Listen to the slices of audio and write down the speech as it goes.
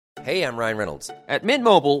Hey, I'm Ryan Reynolds. At Mint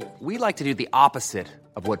Mobile, we like to do the opposite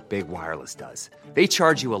of what Big Wireless does. They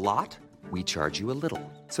charge you a lot, we charge you a little.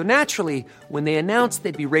 So naturally, when they announced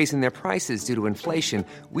they'd be raising their prices due to inflation,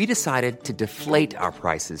 we decided to deflate our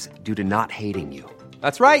prices due to not hating you.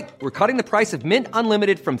 That's right. We're cutting the price of Mint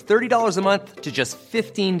Unlimited from $30 a month to just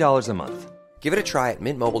 $15 a month. Give it a try at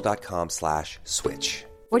mintmobile.com/switch.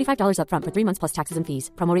 $45 up front for 3 months plus taxes and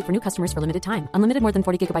fees. Promo rate for new customers for limited time. Unlimited more than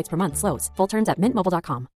 40 gigabytes per month. Slows full terms at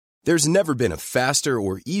mintmobile.com. There's never been a faster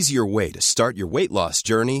or easier way to start your weight loss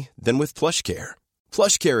journey than with PlushCare.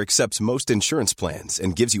 PlushCare accepts most insurance plans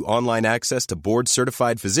and gives you online access to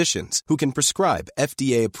board-certified physicians who can prescribe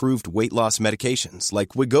FDA-approved weight loss medications like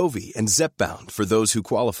Wegovy and Zepbound for those who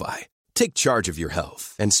qualify. Take charge of your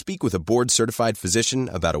health and speak with a board-certified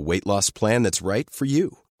physician about a weight loss plan that's right for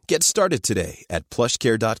you. Get started today at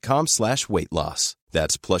plushcare.com/weight loss.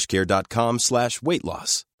 That's plushcare.com/weight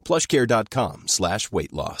loss.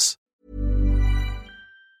 plushcare.com/weight loss.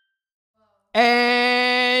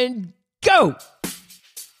 And go!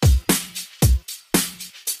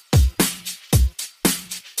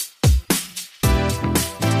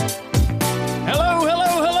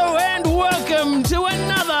 Hello, and welcome to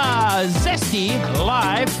another Zesty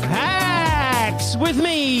Life Hacks with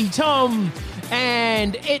me, Tom,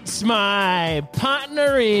 and it's my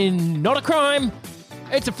partner in Not a Crime.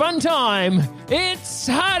 It's a fun time. It's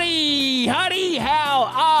Hardy. Hardy,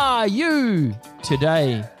 how are you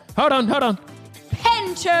today? Hold on.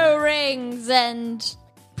 Pinto rings and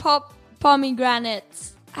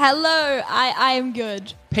pomegranates. Hello, I am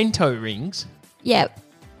good. Pinto rings? Yep.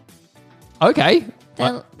 Okay.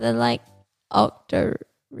 They're like octo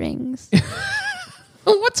rings.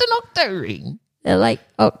 What's an octo ring? They're like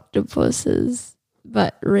octopuses,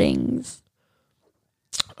 but rings.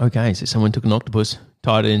 Okay, so someone took an octopus,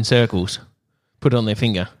 tied it in circles, put it on their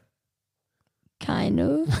finger. Kind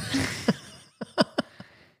of.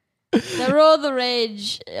 They're all the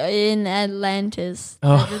rage in Atlantis.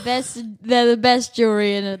 Oh. They're the best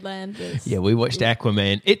jewelry in Atlantis. Yeah, we watched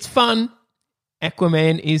Aquaman. It's fun.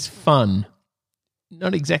 Aquaman is fun.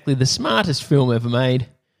 Not exactly the smartest film ever made,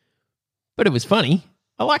 but it was funny.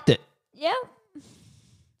 I liked it. Yeah.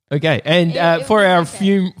 Okay, and It for was our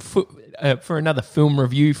okay. for another film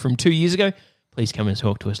review from 2 years ago, please come and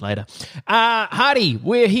talk to us later. Hardy,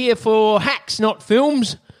 we're here for hacks, not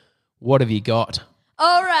films. What have you got?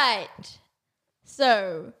 All right.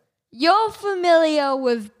 So, you're familiar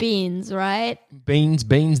with beans, right? Beans,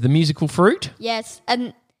 the musical fruit? Yes.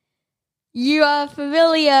 And you are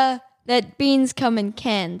familiar that beans come in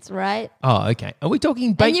cans, right? Oh, okay. Are we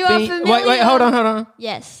talking baked you are beans? familiar- Wait, hold on.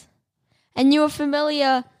 Yes. And you are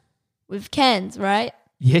familiar with cans, right?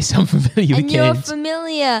 Yes, I'm familiar with And you're cans.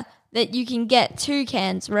 familiar that you can get 2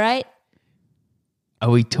 cans, right? Are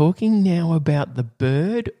we talking now about the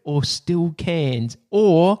bird or still cans?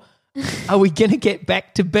 Or are we going to get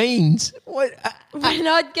back to beans? What? We're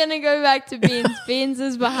not going to go back to beans. Beans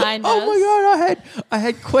is behind us. Oh my God, I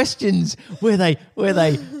had questions. Were they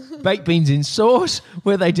baked beans in sauce?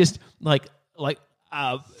 Were they just like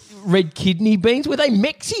red kidney beans? Were they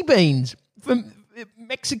Mexi beans? From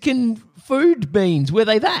Mexican food beans? Were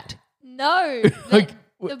they that? No. The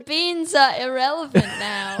beans are irrelevant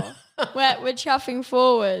now. We're chuffing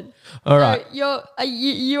forward. All right. So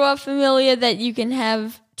you are familiar that you can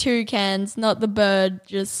have 2 cans, not the bird,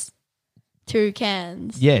 just 2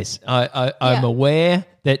 cans. Yes, I'm Yeah. aware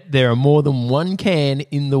that there are more than 1 can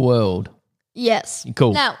in the world. Yes.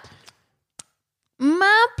 Cool. Now,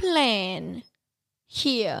 my plan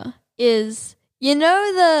here is you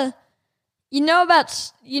know about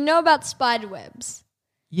spider webs.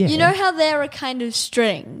 Yeah. You know how they're a kind of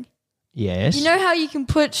string. Yes. You know how you can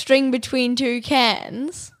put string between 2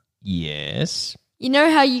 cans. Yes. You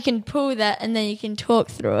know how you can pull that and then you can talk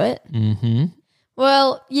through it. Mm-hmm.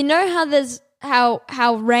 Well, you know how there's how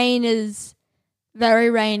rain is very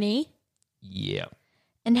rainy Yeah.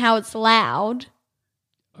 and how it's loud.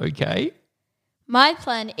 Okay. My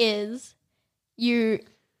plan is you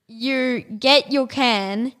get your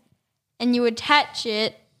can and you attach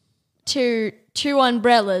it to 2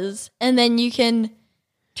 umbrellas and then you can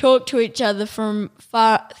talk to each other from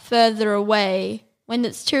further away when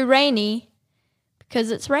it's too rainy because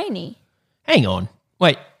it's rainy. Hang on.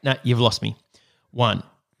 Wait, no, you've lost me. 1,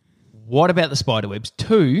 what about the spider webs?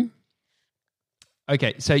 2,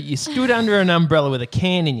 okay, so you stood under an umbrella with a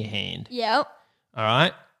can in your hand, Yep. all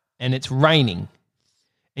right, and it's raining,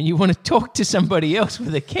 and you want to talk to somebody else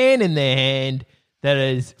with a can in their hand that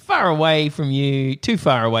is far away from you, too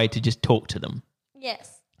far away to just talk to them.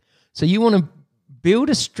 Yes. So you want to build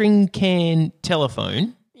a string can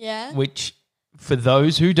telephone, Yeah. which, for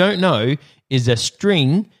those who don't know, is a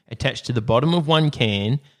string attached to the bottom of one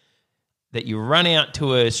can that you run out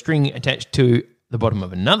to a string attached to the bottom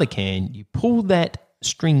of another can. You pull that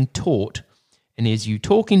string taut, and as you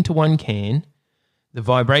talk into one can, the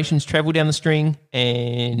vibrations travel down the string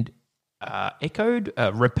and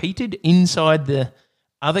repeated inside the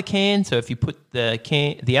other can. So if you put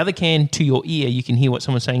the other can to your ear, you can hear what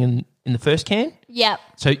someone's saying in the first can. Yep.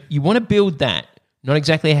 So you want to build that. Not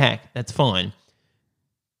exactly a hack. That's fine.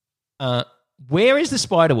 Where is the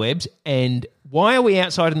spider webs, and why are we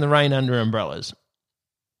outside in the rain under umbrellas?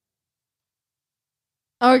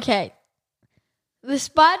 Okay. The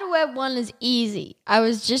spiderweb one is easy. I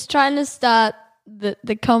was just trying to start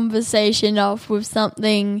the conversation off with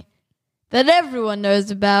something that everyone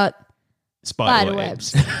knows about.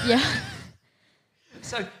 Spiderwebs. Yeah.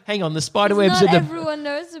 So hang on, the spiderwebs are the everyone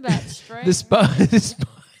knows about string. The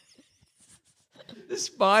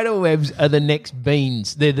spider webs are the next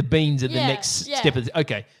beans. They're the beans at the next step.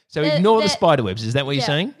 Okay, so ignore the spider webs. Is that what you're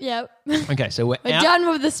saying? Yep. Okay, so we're done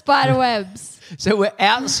with the spider webs. So we're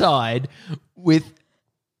outside with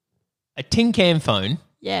a tin can phone.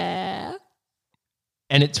 Yeah.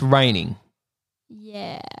 And it's raining.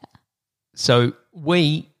 Yeah. So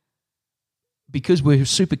because we're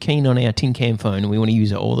super keen on our tin can phone and we want to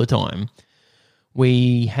use it all the time,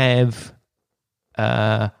 we have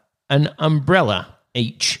an umbrella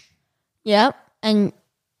each. Yep, and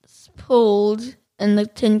it's pulled and the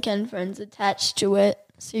tin can phone's attached to it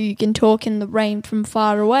so you can talk in the rain from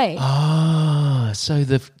far away. Ah, so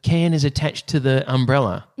the can is attached to the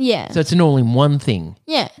umbrella. Yeah. So it's an all-in-one thing.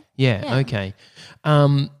 Yeah. Yeah. Okay.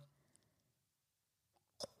 The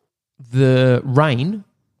rain,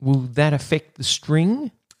 will that affect the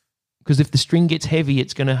string? Because if the string gets heavy,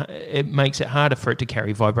 it makes it harder for it to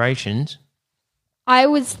carry vibrations. I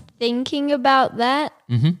was thinking about that.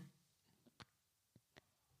 Mm-hmm.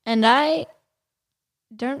 And I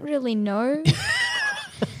don't really know.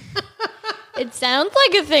 It sounds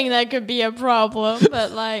like a thing that could be a problem,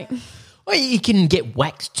 but like... Well, you can get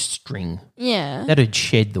waxed string. Yeah. That'd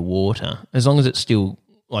shed the water. As long as it's still,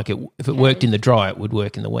 like, if it worked in the dry, it would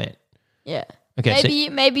work in the wet. Yeah. Okay.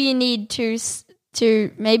 Maybe you need to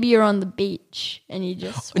maybe you're on the beach and you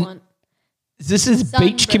just want... This is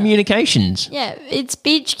beach communications. Yeah, it's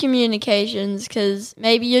beach communications because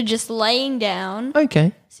maybe you're just laying down.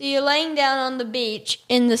 Okay. So you're laying down on the beach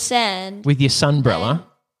in the sand. With your sunbrella.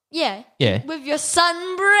 Yeah. Yeah. With your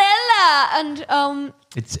sunbrella and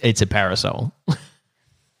It's a parasol.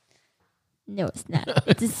 No, it's not.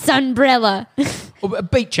 It's a sunbrella. Or a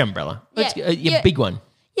beach umbrella. Your big one.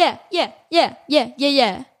 Yeah.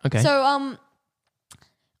 Okay. So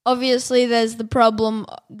obviously there's the problem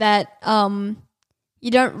that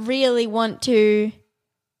you don't really want to.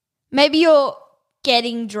 Maybe you're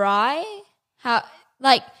getting dry. One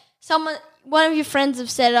of your friends have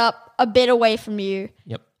set up a bit away from you.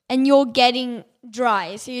 Yep. And you're getting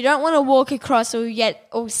dry, so you don't want to walk across or you get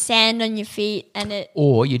all sand on your feet, and it.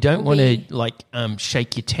 Or you don't want to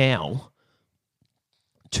shake your towel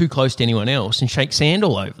too close to anyone else and shake sand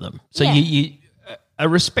all over them. So you a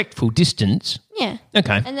respectful distance. Yeah.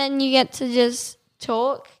 Okay. And then you get to just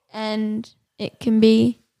talk, and it can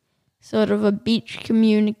be sort of a beach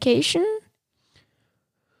communication.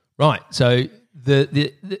 Right. So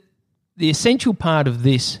the essential part of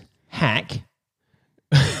this hack,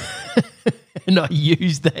 and I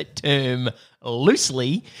use that term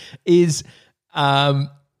loosely, is attach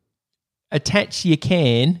your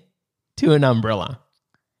can to an umbrella.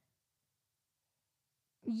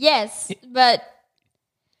 Yes, but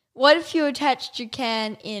what if you attached your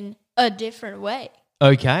can in a different way?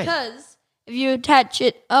 Okay. Because if you attach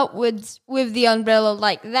it upwards with the umbrella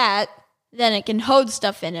like that, then it can hold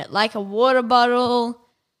stuff in it, like a water bottle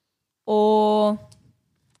or...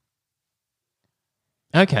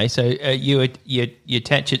 Okay, so you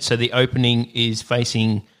attach it so the opening is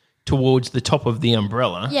facing towards the top of the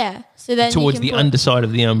umbrella. Yeah, so then towards the underside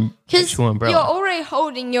of the actual umbrella. You're already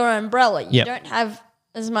holding your umbrella. You don't have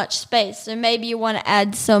as much space, so maybe you want to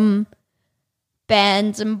add some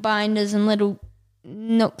bands and binders and little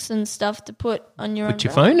nooks and stuff to put on your umbrella. Put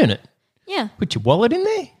your phone in it. Yeah. Put your wallet in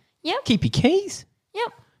there. Yep. Keep your keys.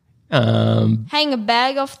 Yep. Hang a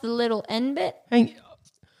bag off the little end bit.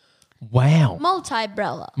 Wow.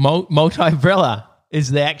 Multi-brella. Multi-brella is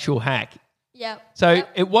the actual hack. Yep. So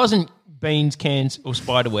it wasn't beans, cans, or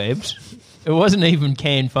spider webs. It wasn't even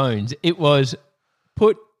canned phones. It was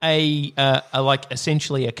put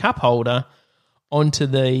essentially a cup holder onto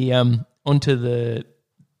the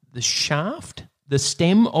shaft, the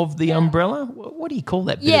stem of the umbrella. What do you call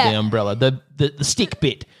that bit of the umbrella? The stick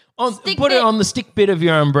bit. Put it on the stick bit of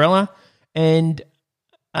your umbrella, and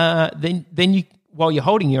then you, while you're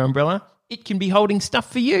holding your umbrella, it can be holding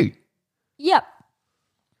stuff for you. Yep.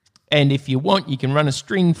 And if you want, you can run a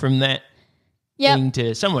string from that thing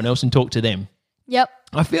to someone else and talk to them. Yep.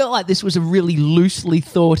 I feel like this was a really loosely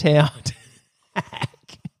thought out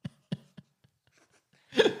hack.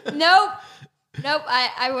 Nope.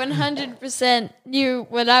 I 100% knew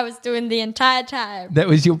what I was doing the entire time. That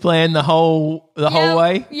was your plan the whole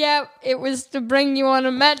way? Yep. It was to bring you on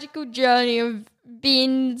a magical journey of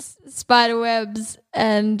beans, spider webs,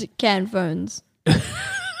 and can phones.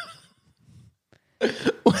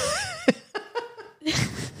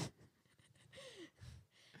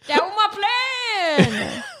 That was my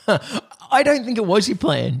plan. I don't think it was your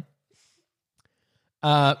plan.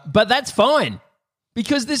 But that's fine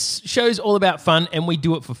because this show's all about fun and we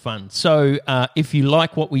do it for fun. So if you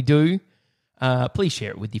like what we do, please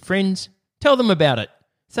share it with your friends. Tell them about it.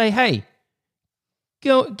 Say, hey,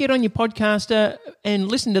 go get on your podcaster and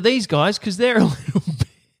listen to these guys because they're a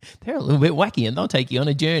little bit wacky and they'll take you on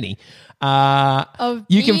a journey.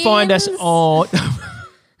 You can find us on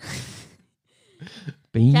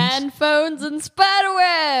Beans, can phones, and spider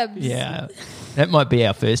webs. Yeah, that might be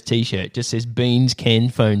our first T-shirt. Just says beans, can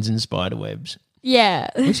phones, and spider webs. Yeah,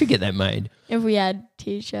 we should get that made if we had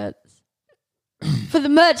T-shirts for the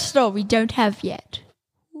merch store we don't have yet.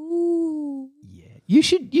 Ooh. Yeah, you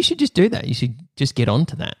should just do that. You should just get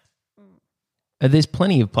onto that. There's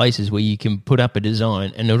plenty of places where you can put up a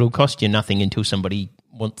design and it'll cost you nothing until somebody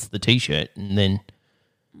wants the T-shirt, and then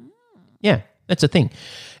yeah, that's a thing.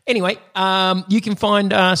 Anyway, you can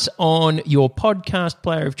find us on your podcast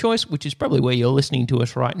player of choice, which is probably where you're listening to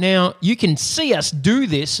us right now. You can see us do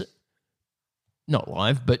this, not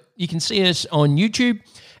live, but you can see us on YouTube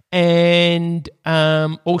and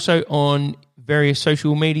also on various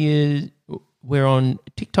social media. We're on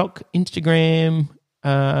TikTok, Instagram,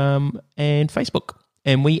 and Facebook.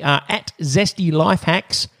 And we are at Zesty Life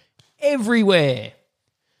Hacks everywhere.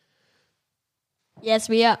 Yes,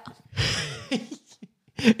 we are.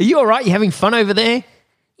 Are you all right? You having fun over there?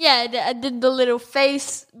 Yeah, I did the little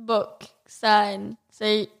Facebook sign.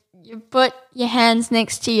 So you put your hands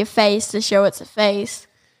next to your face to show it's a face.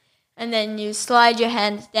 And then you slide your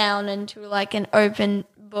hands down into like an open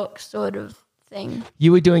book sort of thing.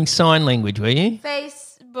 You were doing sign language, were you?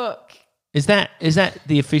 Facebook. Is that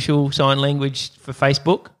the official sign language for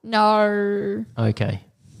Facebook? No. Okay.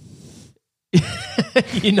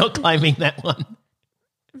 You're not claiming that one.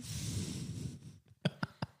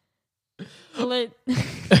 I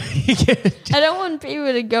don't want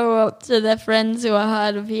people to go up to their friends who are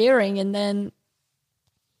hard of hearing and then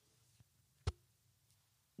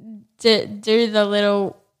do the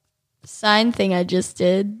little sign thing I just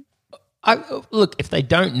did. Look, if they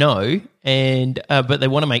don't know and but they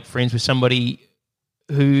want to make friends with somebody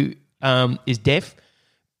who is deaf,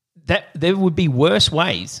 that there would be worse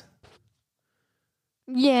ways.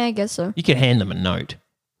 Yeah, I guess so. You could hand them a note.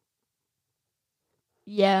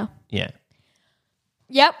 Yeah. Yeah.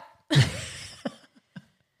 Yep.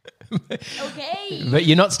 Okay. But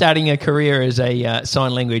you're not starting a career as a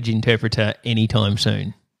sign language interpreter anytime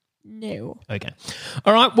soon. No. Okay.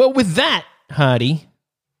 All right. Well, with that, Hardy,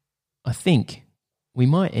 I think we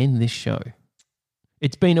might end this show.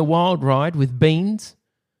 It's been a wild ride with beans,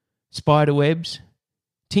 spider webs,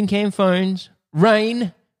 tin can phones,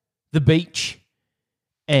 rain, the beach,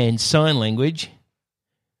 and sign language.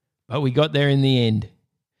 But we got there in the end.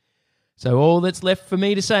 So all that's left for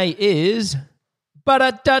me to say is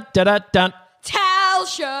ba-da-da-da-da-da. Towel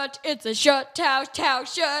shirt. It's a shirt, towel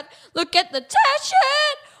shirt. Look at the towel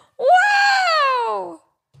shirt. Wow.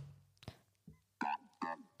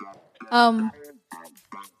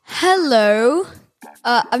 Hello.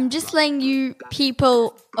 I'm just letting you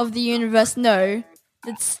people of the universe know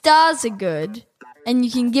that stars are good and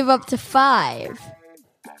you can give up to 5,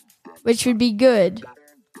 which would be good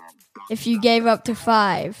if you gave up to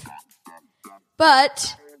 5.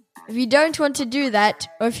 But if you don't want to do that,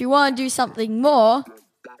 or if you want to do something more,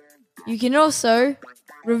 you can also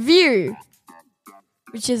review,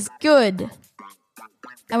 which is good.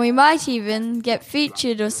 And we might even get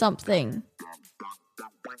featured or something.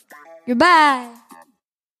 Goodbye.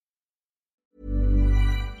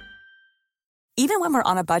 Even when we're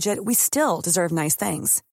on a budget, we still deserve nice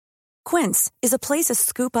things. Quince is a place to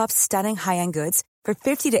scoop up stunning high-end goods for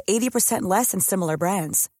 50 to 80% less than similar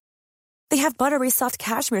brands. They have buttery soft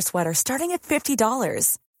cashmere sweaters starting at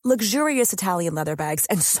 $50, luxurious Italian leather bags,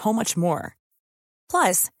 and so much more.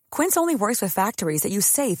 Plus, Quince only works with factories that use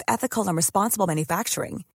safe, ethical, and responsible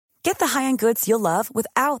manufacturing. Get the high-end goods you'll love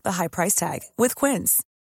without the high price tag with Quince.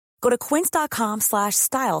 Go to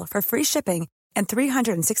quince.com/style for free shipping and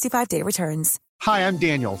 365-day returns. Hi, I'm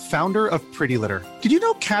Daniel, founder of Pretty Litter. Did you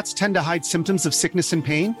know cats tend to hide symptoms of sickness and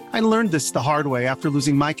pain? I learned this the hard way after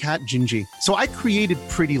losing my cat, Gingy. So I created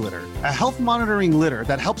Pretty Litter, a health monitoring litter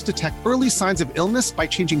that helps detect early signs of illness by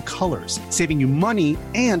changing colors, saving you money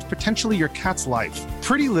and potentially your cat's life.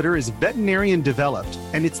 Pretty Litter is veterinarian developed,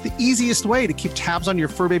 and it's the easiest way to keep tabs on your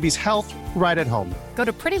fur baby's health right at home. Go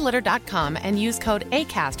to prettylitter.com and use code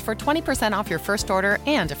ACAST for 20% off your first order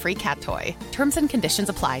and a free cat toy. Terms and conditions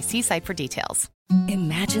apply. See site for details.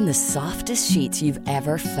 Imagine the softest sheets you've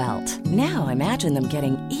ever felt. Now imagine them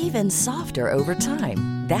getting even softer over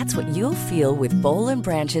time. That's what you'll feel with Boll &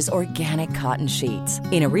 Branch's organic cotton sheets.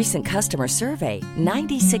 In a recent customer survey,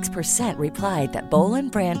 96% replied that Boll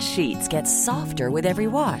 & Branch sheets get softer with every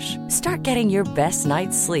wash. Start getting your best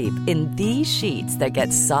night's sleep in these sheets that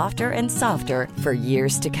get softer and softer for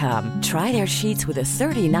years to come. Try their sheets with a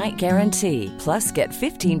 30-night guarantee. Plus, get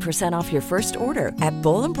 15% off your first order at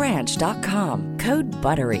bollandbranch.com. Code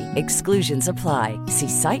BUTTERY. Exclusions apply. See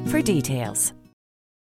site for details.